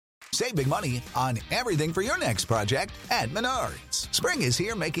Save big money on everything for your next project at Menards. Spring is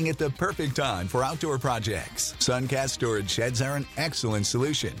here, making it the perfect time for outdoor projects. Suncast storage sheds are an excellent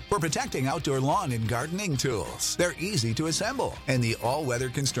solution for protecting outdoor lawn and gardening tools. They're easy to assemble, and the all-weather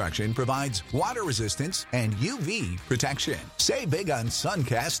construction provides water resistance and UV protection. Save big on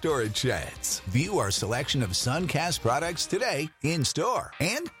Suncast storage sheds. View our selection of Suncast products today in-store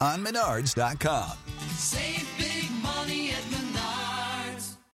and on Menards.com. Save big money at Menards.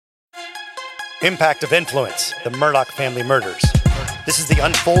 Impact of Influence, the Murdaugh family murders. This is the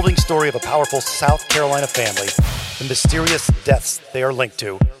unfolding story of a powerful South Carolina family, the mysterious deaths they are linked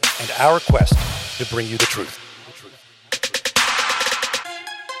to, and our quest to bring you the truth.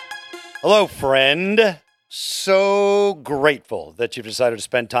 Hello, friend. So grateful that you've decided to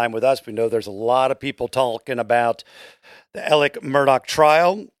spend time with us. We know there's a lot of people talking about the Alec Murdaugh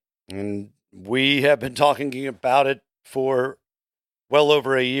trial, and we have been talking about it for well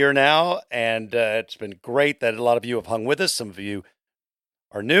over a year now, and it's been great that a lot of you have hung with us. Some of you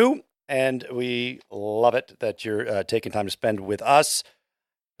are new, and we love it that you're taking time to spend with us.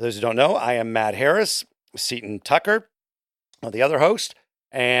 For those who don't know, I am Matt Harris, Seton Tucker, the other host,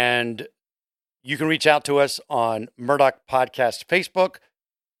 and you can reach out to us on Murdaugh Podcast Facebook,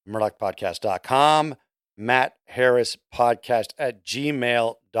 MurdaughPodcast.com, Matt Harris Podcast at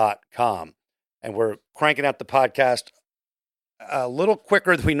gmail.com. And we're cranking out the podcast a little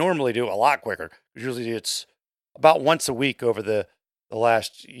quicker than we normally do, a lot quicker. Usually it's about once a week over the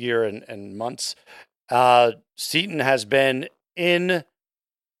last year and months. Seton has been in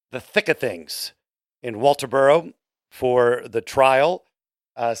the thick of things in Walterboro for the trial.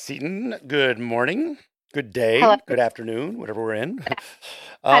 Seton, good morning, good day, Hello. Good afternoon, whatever we're in.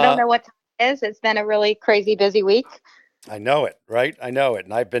 I don't know what time it is. It's been a really crazy, busy week. I know it, right? I know it.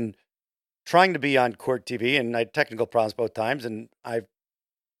 And I've been trying to be on Court TV, and I had technical problems both times, and I've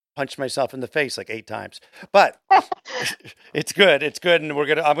punched myself in the face like 8 times. But it's good. It's good, and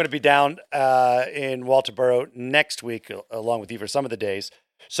I'm gonna be down in Walterboro next week, along with you for some of the days.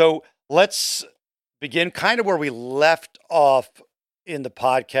 So let's begin kind of where we left off in the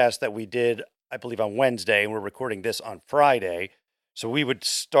podcast that we did, I believe, on Wednesday, and we're recording this on Friday. So we would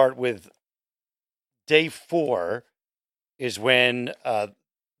start with day 4 is when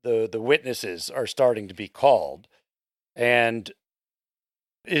the witnesses are starting to be called. And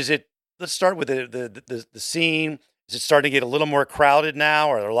let's start with the scene. Is it starting to get a little more crowded now?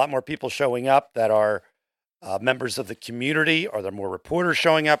 Are there a lot more people showing up that are members of the community? Are there more reporters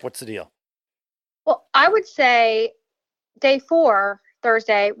showing up? What's the deal? Well, I would say day 4,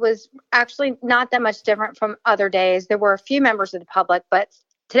 Thursday, was actually not that much different from other days. There were a few members of the public, but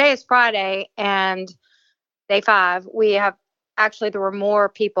today is Friday, and day 5, there were more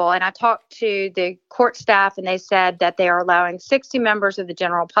people. And I talked to the court staff, and they said that they are allowing 60 members of the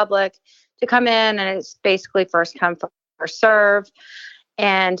general public to come in, and it's basically first come, first serve.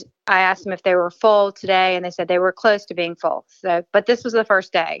 And I asked them if they were full today, and they said they were close to being full. So, but this was the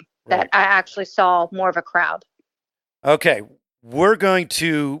first day that I actually saw more of a crowd. Okay, we're going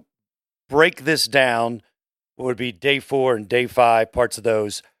to break this down. What would be day 4 and day 5, parts of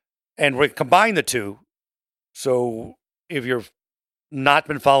those, and we combine the two. So if you've not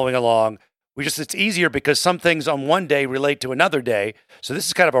been following along, it's easier because some things on one day relate to another day. So this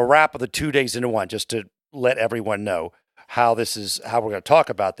is kind of a wrap of the 2 days into one, just to let everyone know how we're going to talk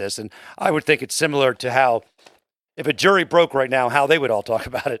about this. And I would think it's similar to how, if a jury broke right now, how they would all talk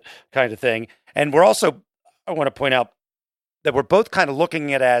about it, kind of thing. And I want to point out that we're both kind of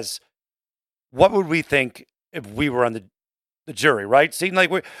looking at as, what would we think if we were on the jury, right? Seeing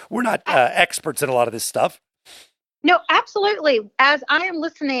like we're not experts in a lot of this stuff. No, absolutely. As I am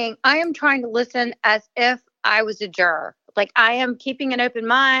listening, I am trying to listen as if I was a juror. Like, I am keeping an open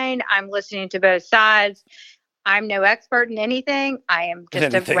mind. I'm listening to both sides. I'm no expert in anything. I am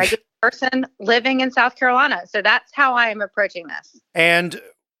just a regular person living in South Carolina. So that's how I am approaching this. And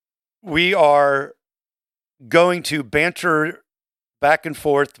we are going to banter back and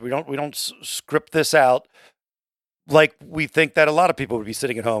forth. We don't script this out like we think that a lot of people would be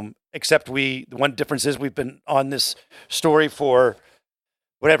sitting at home, except the one difference is we've been on this story for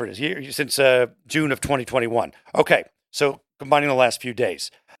whatever it is, since June of 2021. Okay, so combining the last few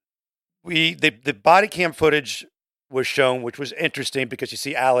days. The body cam footage was shown, which was interesting because you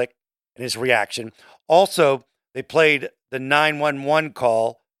see Alec and his reaction. Also, they played the 911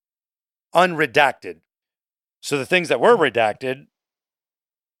 call unredacted. So the things that were redacted,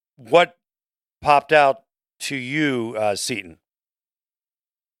 what popped out to you, Seton?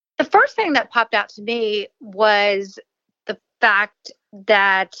 The first thing that popped out to me was the fact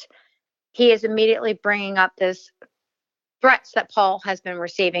that he is immediately bringing up this threats that Paul has been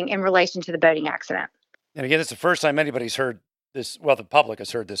receiving in relation to the boating accident. And again, it's the first time anybody's heard this. Well, the public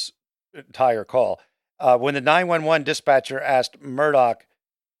has heard this entire call. When the 911 dispatcher asked Murdaugh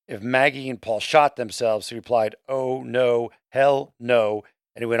if Maggie and Paul shot themselves, he replied, "Oh, no, hell no."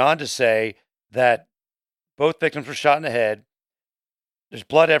 And he went on to say that both victims were shot in the head. There's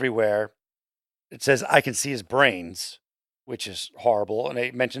blood everywhere. It says, "I can see his brains," which is horrible. And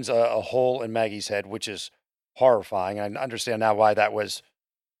it mentions a hole in Maggie's head, which is horrifying. I understand now why that was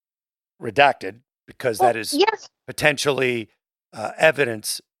redacted, because that is potentially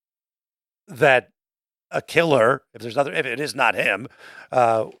evidence that a killer, if it is not him,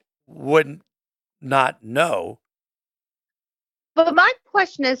 would not know. But my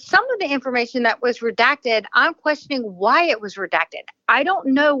question is, some of the information that was redacted, I'm questioning why it was redacted. I don't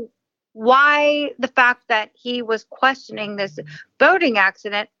know why the fact that he was questioning this boating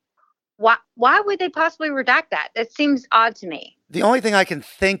accident, why would they possibly redact that? It seems odd to me. The only thing I can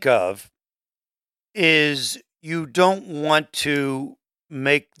think of is you don't want to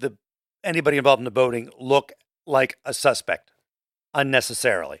make anybody involved in the boating look like a suspect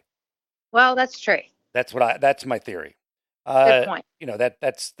unnecessarily. Well, that's true. That's my theory. Good point.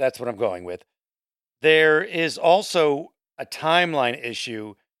 That's what I'm going with. There is also a timeline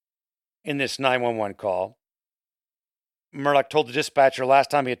issue in this 911 call. Murdaugh told the dispatcher last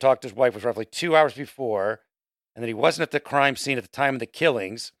time he had talked to his wife was roughly 2 hours before, and that he wasn't at the crime scene at the time of the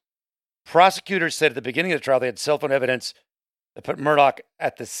killings. Prosecutors said at the beginning of the trial they had cell phone evidence that put Murdaugh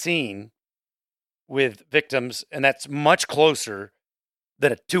at the scene with victims, and that's much closer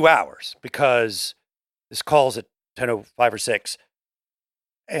than at 2 hours, because this call's at 10:05 or 6,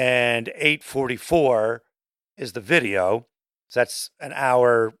 and 8:44 is the video. So that's an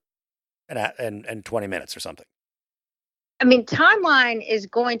hour and 20 minutes or something. I mean, timeline is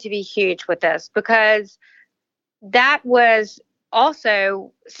going to be huge with this, because that was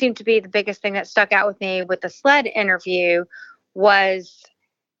also seemed to be the biggest thing that stuck out with me with the SLED interview, was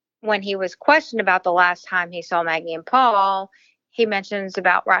when he was questioned about the last time he saw Maggie and Paul. He mentions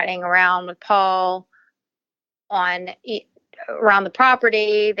about riding around with Paul around the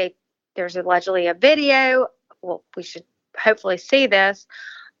property. There's allegedly a video. Well, we should hopefully see this.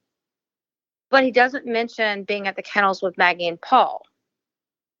 But he doesn't mention being at the kennels with Maggie and Paul.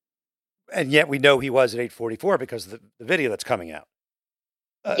 And yet we know he was at 8:44 because of the video that's coming out.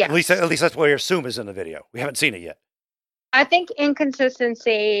 Yes. At least that's what we assume is in the video. We haven't seen it yet. I think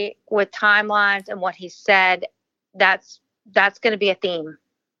inconsistency with timelines and what he said, that's going to be a theme.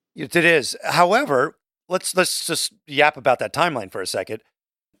 It is. However, let's just yap about that timeline for a second.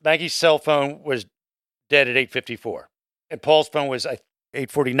 Maggie's cell phone was dead at 8:54, and Paul's phone was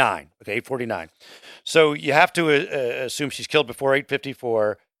 8:49. Okay, 8:49. So you have to assume she's killed before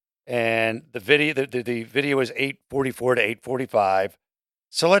 8:54, and the video is 8:44 to 8:45.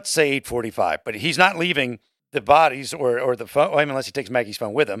 So let's say 8:45, but he's not leaving the bodies or the phone, unless he takes Maggie's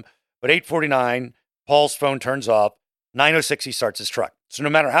phone with him. But 8:49, Paul's phone turns off. 9:06, he starts his truck. So no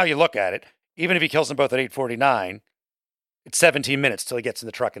matter how you look at it, even if he kills them both at 8:49, it's 17 minutes till he gets in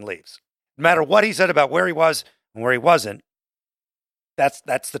the truck and leaves. No matter what he said about where he was and where he wasn't, that's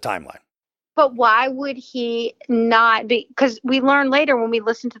the timeline. But why would he not be? Because we learned later when we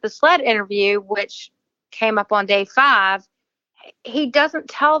listened to the SLED interview, which came up on day 5, he doesn't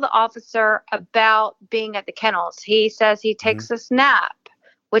tell the officer about being at the kennels. He says he takes a snap,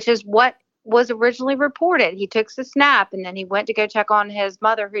 which is what was originally reported. He took a snap, and then he went to go check on his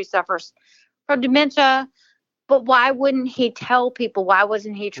mother, who suffers from dementia. But why wouldn't he tell people? Why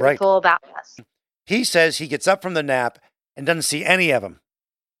wasn't he truthful about this? He says he gets up from the nap and doesn't see any of them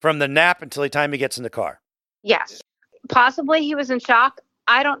from the nap until the time he gets in the car. Yes. Possibly he was in shock.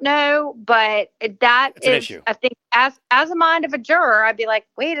 I don't know, but that it's an issue. I think as a mind of a juror, I'd be like,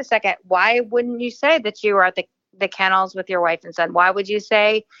 wait a second. Why wouldn't you say that you were at the kennels with your wife and son? Why would you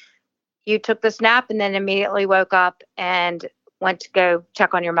say you took this nap and then immediately woke up and went to go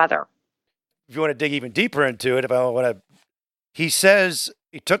check on your mother? If you want to dig even deeper into it, he says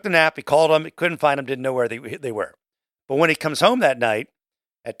he took the nap, he called them, he couldn't find them, didn't know where they were. But when he comes home that night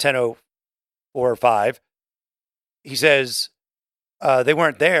at 10:04 or 5, he says they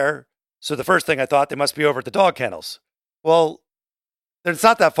weren't there. So the first thing I thought, they must be over at the dog kennels. Well, it's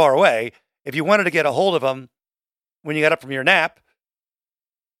not that far away. If you wanted to get a hold of them when you got up from your nap,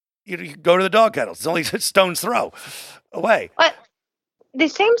 you go to the dog kennels. It's only a stone's throw away. But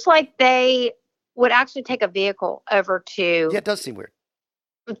it seems like they would actually take a vehicle over to... Yeah, it does seem weird.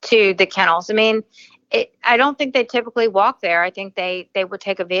 ...to the kennels. I mean, I don't think they typically walk there. I think they would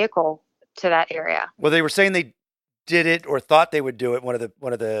take a vehicle to that area. Well, they were saying they did it or thought they would do it, one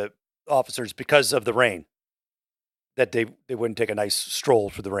of the officers, because of the rain. that they wouldn't take a nice stroll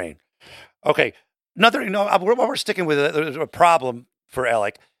through the rain. Okay. Another, what we're sticking with a problem for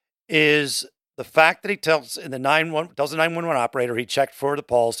Alec is the fact that he tells the 911 operator he checked for the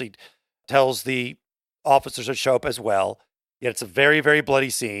pulse. He tells the officers to show up as well. Yet it's a very, very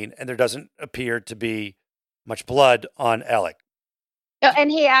bloody scene, and there doesn't appear to be much blood on Alec.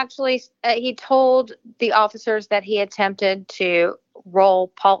 And he actually he told the officers that he attempted to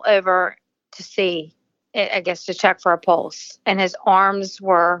roll Paul over to see, I guess, to check for a pulse, and his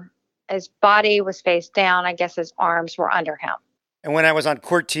body was face down. I guess his arms were under him. And when I was on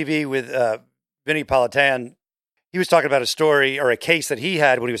Court TV with Vinny Politan, he was talking about a story or a case that he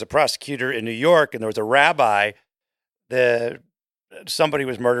had when he was a prosecutor in New York, and there was a rabbi. Somebody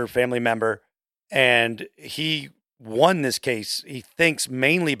was murdered, family member, and he won this case, he thinks,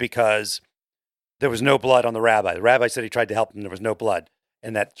 mainly because there was no blood on the rabbi. The rabbi said he tried to help him, there was no blood,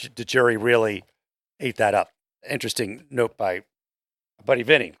 and that the jury really ate that up. Interesting note by Buddy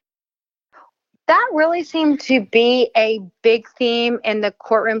Vinny. That really seemed to be a big theme in the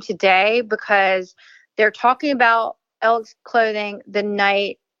courtroom today, because they're talking about Alec's clothing the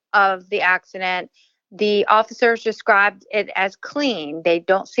night of the accident. The officers described it as clean. They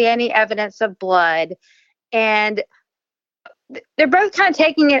don't see any evidence of blood. And they're both kind of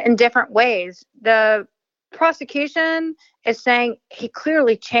taking it in different ways. The prosecution is saying he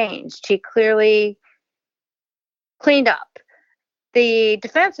clearly changed. He clearly cleaned up. The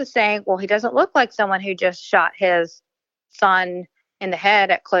defense is saying, well, he doesn't look like someone who just shot his son in the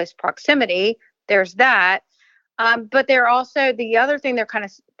head at close proximity. There's that. But they're also, the other thing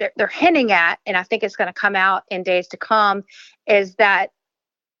they're hinting at, and I think it's going to come out in days to come, is that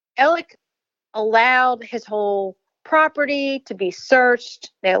Alec allowed his whole property to be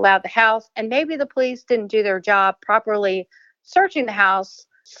searched. They allowed the house, and maybe the police didn't do their job properly searching the house.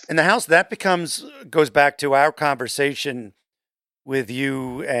 In the house, that goes back to our conversation with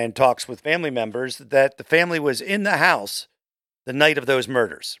you and talks with family members, that the family was in the house the night of those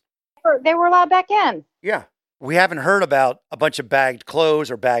murders. They were allowed back in. Yeah. We haven't heard about a bunch of bagged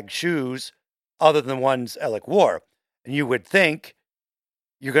clothes or bagged shoes other than the ones Alec wore. And you would think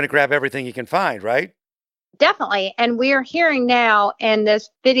you're going to grab everything you can find, right? Definitely. And we are hearing now in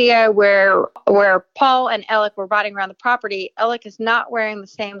this video where Paul and Alec were riding around the property, Alec is not wearing the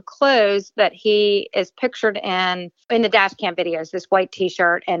same clothes that he is pictured in the dash cam videos, this white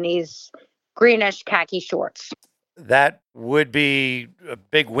T-shirt and these greenish khaki shorts. That would be a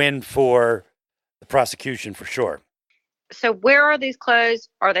big win for the prosecution for sure. So where are these clothes?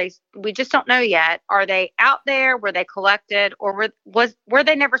 We just don't know yet. Are they out there? Were they collected, or were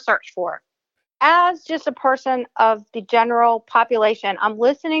they never searched for? As just a person of the general population, I'm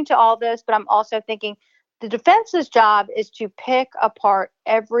listening to all this, but I'm also thinking the defense's job is to pick apart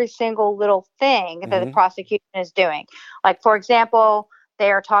every single little thing that the prosecution is doing. Like, for example,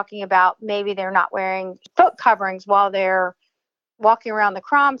 they are talking about maybe they're not wearing foot coverings while they're walking around the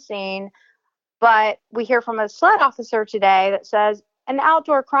crime scene. But we hear from a SLED officer today that says, an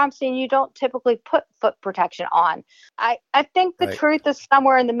outdoor crime scene, you don't typically put foot protection on. I think the truth is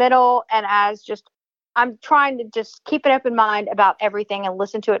somewhere in the middle. And I'm trying to just keep an open mind about everything and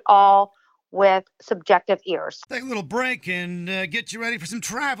listen to it all with subjective ears. Take a little break and get you ready for some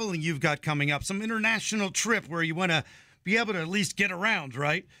traveling you've got coming up. Some international trip where you want to be able to at least get around,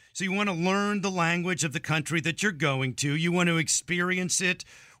 right? So you want to learn the language of the country that you're going to. You want to experience it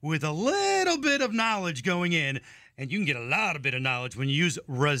with a little bit of knowledge going in. And you can get a lot of bit of knowledge when you use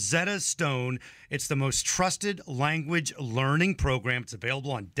Rosetta Stone. It's the most trusted language learning program. It's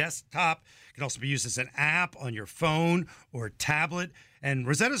available on desktop. It can also be used as an app on your phone or tablet. And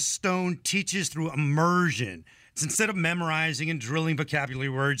Rosetta Stone teaches through immersion. It's instead of memorizing and drilling vocabulary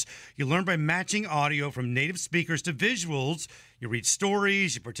words, you learn by matching audio from native speakers to visuals. You read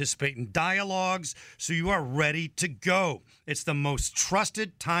stories, you participate in dialogues, so you are ready to go. It's the most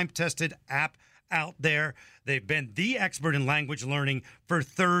trusted, time-tested app out there. They've been the expert in language learning for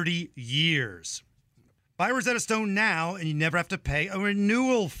 30 years. Buy Rosetta Stone now, and you never have to pay a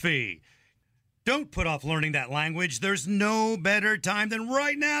renewal fee. Don't put off learning that language. There's no better time than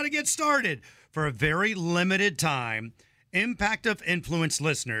right now to get started. For a very limited time, Impact of Influence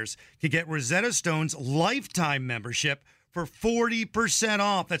listeners can get Rosetta Stone's lifetime membership for 40%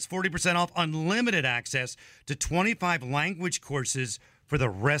 off. That's 40% off unlimited access to 25 language courses for the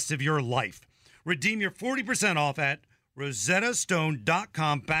rest of your life. Redeem your 40% off at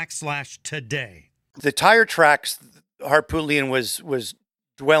rosettastone.com/today. The tire tracks, Harpootlian was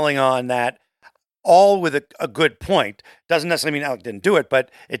dwelling on that, all with a good point. Doesn't necessarily mean Alec didn't do it,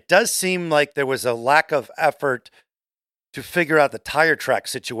 but it does seem like there was a lack of effort to figure out the tire track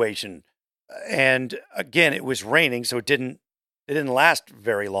situation. And again, it was raining, so it didn't last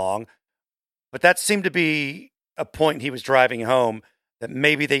very long. But that seemed to be a point he was driving home, that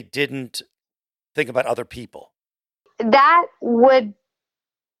maybe they didn't think about other people. That would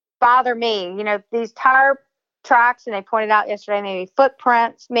bother me. You know, these tire tracks, and they pointed out yesterday, maybe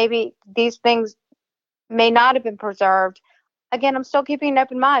footprints, maybe these things may not have been preserved. Again, I'm still keeping an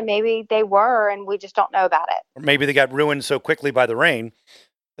open mind. Maybe they were, and we just don't know about it. Or maybe they got ruined so quickly by the rain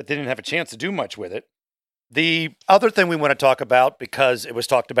that they didn't have a chance to do much with it. The other thing we want to talk about, because it was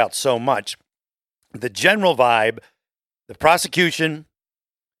talked about so much, the general vibe, the prosecution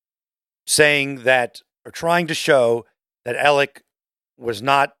saying that, or trying to show that Alec was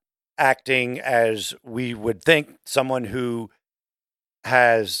not acting as we would think someone who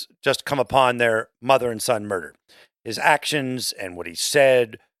has just come upon their mother and son murder. His actions and what he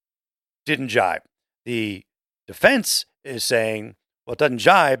said didn't jibe. The defense is saying, well, it doesn't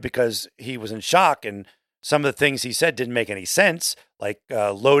jibe because he was in shock and some of the things he said didn't make any sense, like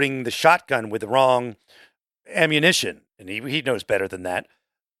loading the shotgun with the wrong ammunition. And he knows better than that.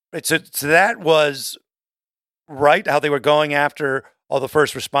 So that was right, how they were going after all the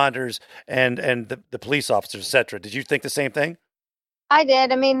first responders and the police officers, et cetera. Did you think the same thing? I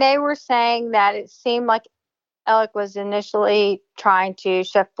did. I mean, they were saying that it seemed like Alec was initially trying to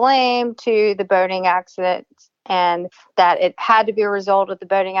shift blame to the boating accident, and that it had to be a result of the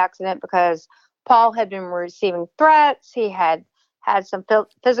boating accident because Paul had been receiving threats. He had had some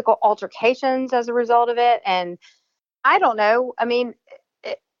physical altercations as a result of it. And I don't know. I mean,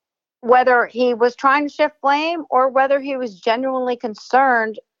 whether he was trying to shift blame or whether he was genuinely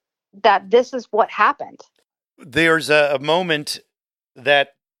concerned that this is what happened. There's a moment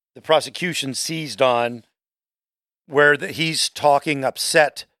that the prosecution seized on where he's talking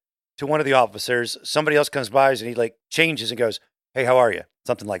upset to one of the officers. Somebody else comes by and he like changes and goes, "Hey, how are you?"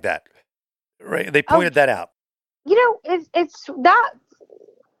 Something like that. Right? They pointed that out. You know, it's that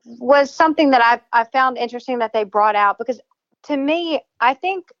was something that I found interesting that they brought out, because to me, I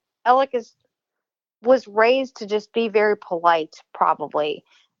think Alec was raised to just be very polite, probably.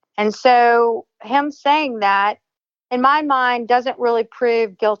 And so him saying that, in my mind, doesn't really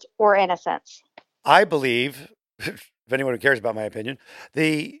prove guilt or innocence. I believe, if anyone who cares about my opinion,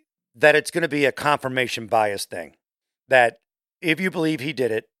 that it's going to be a confirmation bias thing. That if you believe he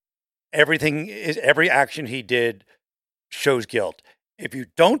did it, every action he did shows guilt. If you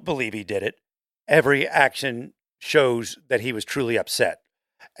don't believe he did it, every action shows that he was truly upset.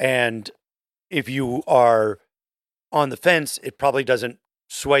 And if you are on the fence, it probably doesn't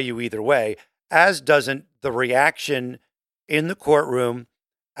sway you either way, as doesn't the reaction in the courtroom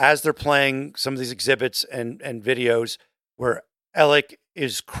as they're playing some of these exhibits and videos where Alec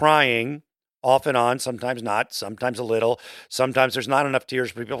is crying off and on, sometimes not, sometimes a little, sometimes there's not enough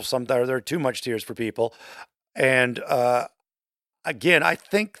tears for people, sometimes there are too much tears for people. And again, I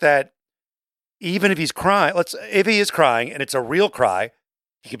think that even if he's crying, if he is crying and it's a real cry,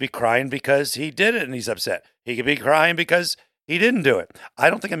 he could be crying because he did it and he's upset. He could be crying because he didn't do it. I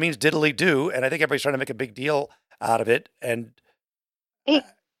don't think it means diddly do, and I think everybody's trying to make a big deal out of it, and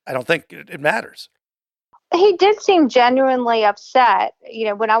I don't think it matters. He did seem genuinely upset. You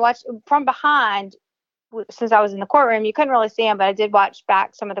know, when I watched from behind, since I was in the courtroom, you couldn't really see him, but I did watch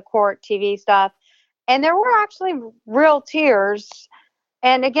back some of the court TV stuff, and there were actually real tears.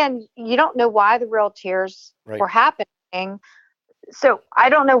 And again, you don't know why the real tears were happening. So I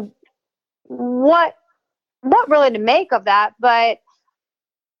don't know what really to make of that. But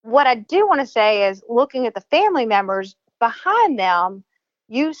what I do want to say is, looking at the family members behind them,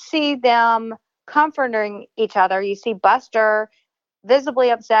 you see them comforting each other. You see Buster visibly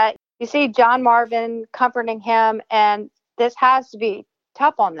upset. You see John Marvin comforting him. And this has to be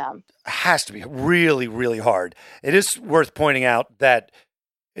tough on them. It has to be really, really hard. It is worth pointing out that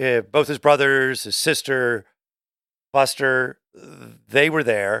both his brothers, his sister, Buster, they were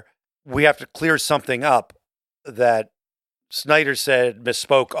there. We have to clear something up that Snyder said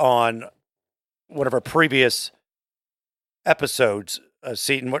misspoke on one of our previous episodes,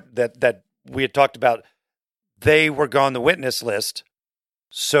 Seton, that we had talked about. They were on the witness list,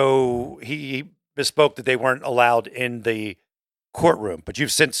 so he misspoke that they weren't allowed in the courtroom. But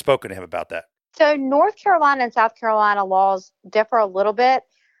you've since spoken to him about that. So North Carolina and South Carolina laws differ a little bit.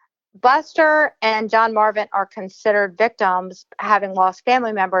 Buster and John Marvin are considered victims, having lost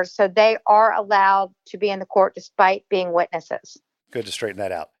family members, so they are allowed to be in the court despite being witnesses. Good to straighten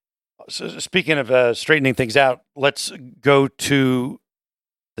that out. So speaking of straightening things out, let's go to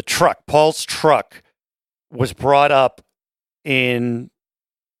the truck. Paul's truck was brought up in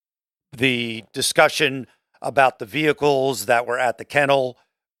the discussion about the vehicles that were at the kennel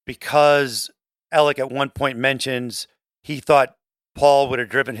because Alec at one point mentions he thought Paul would have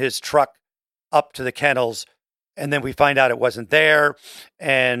driven his truck up to the kennels, and then we find out it wasn't there.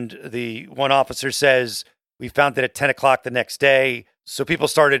 And the one officer says, we found it at 10 o'clock the next day. So people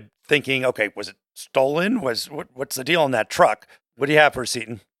started thinking, okay, was it stolen? What's the deal on that truck? What do you have for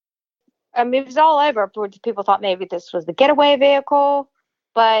Seaton? It was all over. People thought maybe this was the getaway vehicle.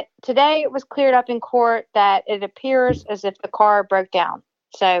 But today it was cleared up in court that it appears as if the car broke down.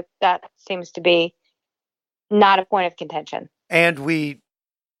 So that seems to be not a point of contention. And we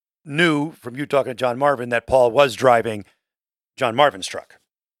knew from you talking to John Marvin that Paul was driving John Marvin's truck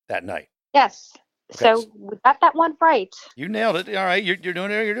that night. Yes. Okay. So we got that one right. You nailed it. All right. You're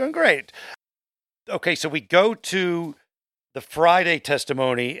doing great. Okay. So we go to the Friday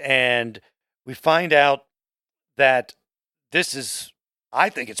testimony and we find out that this is, I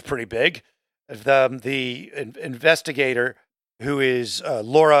think it's pretty big. The investigator who is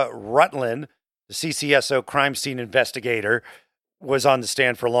Laura Rutland, the CCSO crime scene investigator, was on the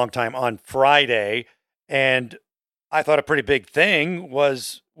stand for a long time on Friday. And I thought a pretty big thing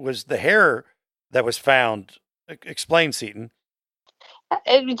was the hair that was found. Explain, Seaton.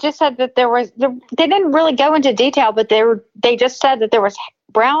 It just said that they didn't really go into detail, but they just said that there was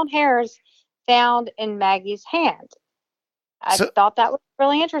brown hairs found in Maggie's hand. I thought that was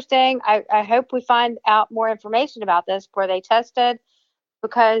really interesting. I hope we find out more information about this before they tested,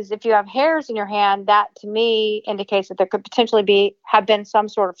 because if you have hairs in your hand, that to me indicates that there could potentially have been some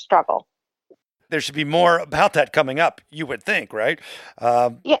sort of struggle. There should be more about that coming up, you would think, right?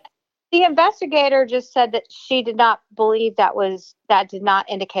 Yeah. The investigator just said that she did not believe that did not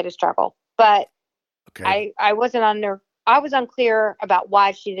indicate a struggle. But okay. I was unclear about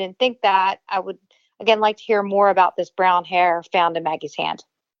why she didn't think that. I would again like to hear more about this brown hair found in Maggie's hand.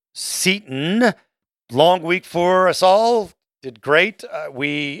 Seaton, long week for us all. Did great.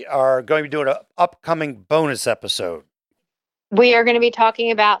 We are going to be doing an upcoming bonus episode. We are going to be talking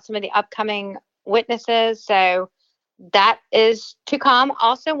about some of the upcoming witnesses. So that is to come.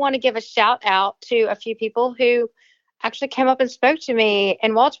 Also want to give a shout out to a few people who actually came up and spoke to me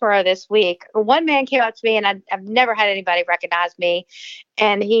in Walterboro this week. One man came up to me, and I've never had anybody recognize me.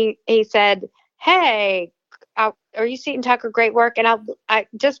 And he said, "Hey, are you Seaton Tucker? Great work." And I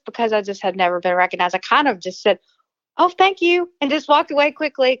just because I just had never been recognized, I kind of just said, "Oh, thank you," and just walked away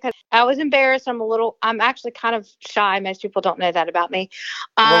quickly because I was embarrassed. I'm actually kind of shy. Most people don't know that about me.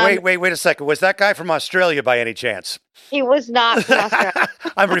 Well, wait a second. Was that guy from Australia by any chance? He was not from Australia.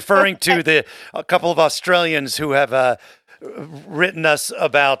 I'm referring to a couple of Australians who have written us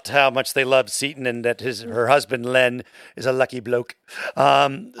about how much they love Seaton and that her husband Len is a lucky bloke.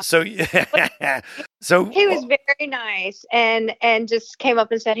 So he was very nice and just came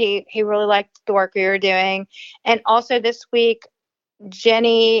up and said he really liked the work we were doing. And also this week,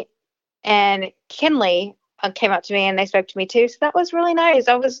 Jenny and Kinley came up to me and they spoke to me too. So that was really nice.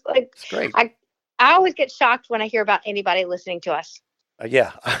 I was like, great. I always get shocked when I hear about anybody listening to us.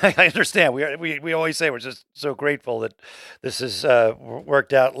 Yeah, I understand. We always say we're just so grateful that this has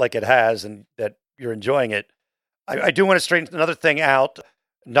worked out like it has and that you're enjoying it. I do want to straighten another thing out.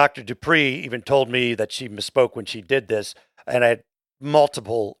 Dr. Dupree even told me that she misspoke when she did this, and I had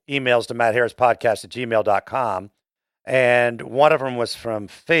multiple emails to mattharrispodcast@gmail.com, and one of them was from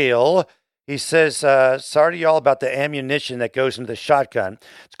Phil. He says, sorry to y'all about the ammunition that goes into the shotgun.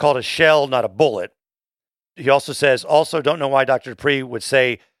 It's called a shell, not a bullet. He also says, don't know why Dr. Dupree would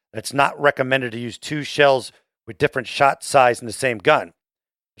say that it's not recommended to use two shells with different shot size in the same gun.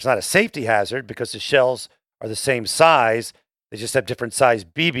 It's not a safety hazard because the shells are the same size. They just have different size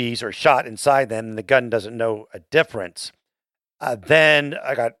BBs or shot inside them, and the gun doesn't know a difference. Then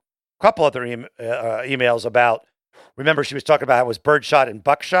I got a couple other emails about, remember she was talking about how it was birdshot and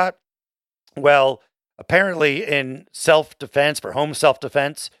buckshot? Well, apparently in self-defense, for home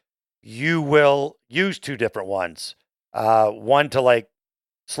self-defense, you will use two different ones. One to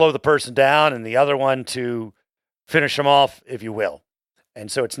slow the person down and the other one to finish them off, if you will. And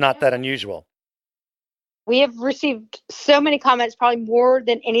so it's not that unusual. We have received so many comments, probably more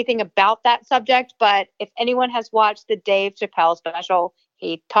than anything about that subject. But if anyone has watched the Dave Chappelle special,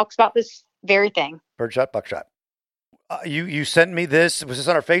 he talks about this very thing. Birdshot, buckshot. You sent me this. Was this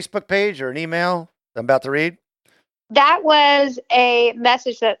on our Facebook page or an email I'm about to read? That was a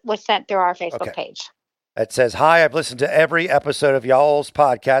message that was sent through our Facebook page. It says, "Hi, I've listened to every episode of y'all's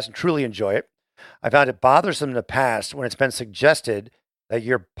podcast and truly enjoy it. I found it bothersome in the past when it's been suggested that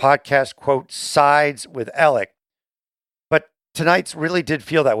your podcast, quote, sides with Alec. But tonight's really did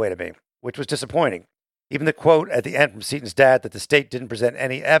feel that way to me, which was disappointing. Even the quote at the end from Seaton's dad that the state didn't present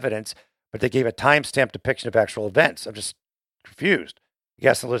any evidence, but they gave a timestamped depiction of actual events. I'm just confused.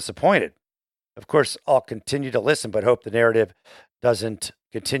 guess a little disappointed. Of course, I'll continue to listen, but hope the narrative doesn't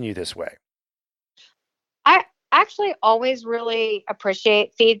continue this way. I actually always really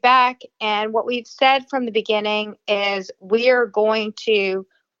appreciate feedback. And what we've said from the beginning is we are going to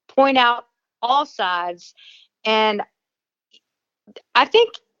point out all sides. And I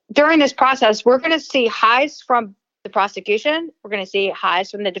think during this process, we're going to see highs from the prosecution. We're going to see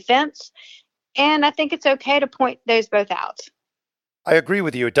highs from the defense. And I think it's okay to point those both out. I agree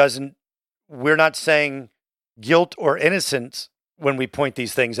with you. We're not saying guilt or innocence when we point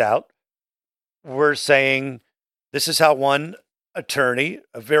these things out. We're saying this is how one attorney,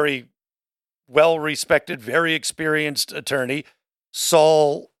 a very well-respected, very experienced attorney,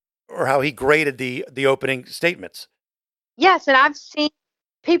 saw or how he graded the opening statements. Yes, and I've seen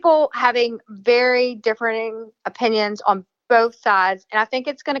people having very differing opinions on both sides, and I think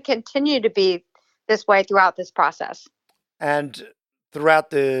it's going to continue to be this way throughout this process. And throughout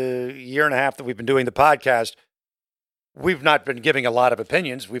the year and a half that we've been doing the podcast, we've not been giving a lot of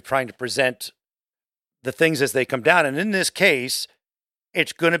opinions. We've trying to present the things as they come down. And in this case,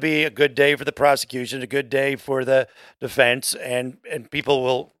 it's going to be a good day for the prosecution, a good day for the defense, and people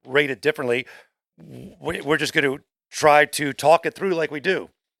will rate it differently. We're just going to try to talk it through like we do.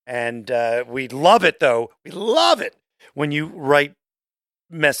 And we love it, though. We love it when you write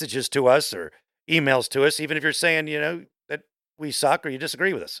messages to us or emails to us, even if you're saying, that we suck or you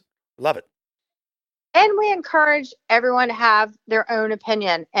disagree with us. Love it. And we encourage everyone to have their own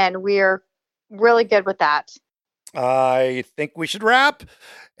opinion, and we're really good with that. I think we should wrap.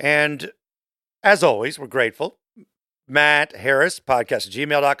 And as always, we're grateful. Matt Harris,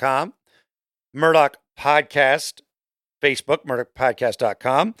 podcast@gmail.com. Murdaugh Podcast, Facebook,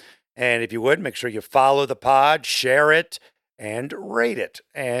 murdaughpodcast.com. And if you would, make sure you follow the pod, share it, and rate it.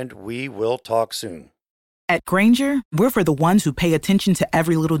 And we will talk soon. At Grainger, we're for the ones who pay attention to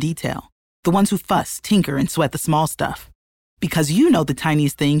every little detail. The ones who fuss, tinker, and sweat the small stuff. Because the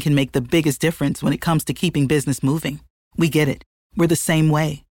tiniest thing can make the biggest difference when it comes to keeping business moving. We get it. We're the same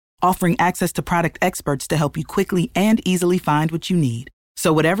way. Offering access to product experts to help you quickly and easily find what you need.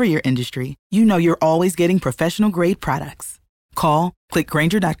 So whatever your industry, you're always getting professional-grade products. Call, click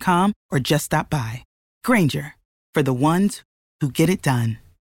Grainger.com, or just stop by. Grainger, for the ones who get it done.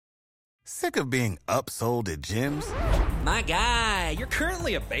 Sick of being upsold at gyms? My guy, you're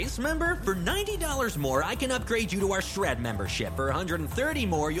currently a base member. For $90 more, I can upgrade you to our Shred membership. For $130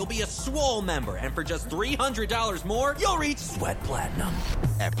 more, you'll be a Swole member. And for just $300 more, you'll reach Sweat Platinum.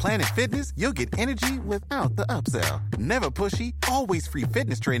 At Planet Fitness, you'll get energy without the upsell. Never pushy, always free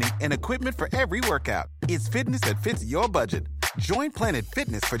fitness training and equipment for every workout. It's fitness that fits your budget. Join Planet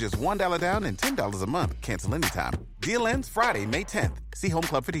Fitness for just $1 down and $10 a month. Cancel anytime. Deal ends Friday, May 10th. See Home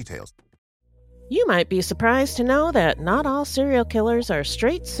Club for details. You might be surprised to know that not all serial killers are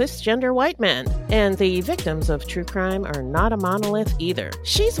straight cisgender white men, and the victims of true crime are not a monolith either.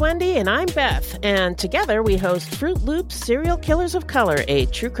 She's Wendy and I'm Beth, and together we host Fruit Loops Serial Killers of Color, a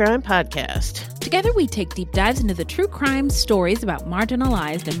true crime podcast. Together we take deep dives into the true crime stories about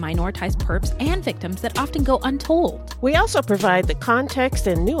marginalized and minoritized perps and victims that often go untold. We also provide the context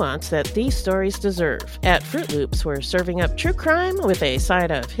and nuance that these stories deserve. At Fruit Loops, we're serving up true crime with a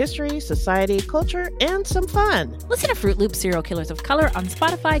side of history, society, culture, and some fun. Listen to Fruit Loops Serial Killers of Color on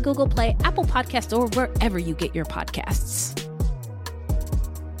Spotify, Google Play, Apple Podcasts, or wherever you get your podcasts.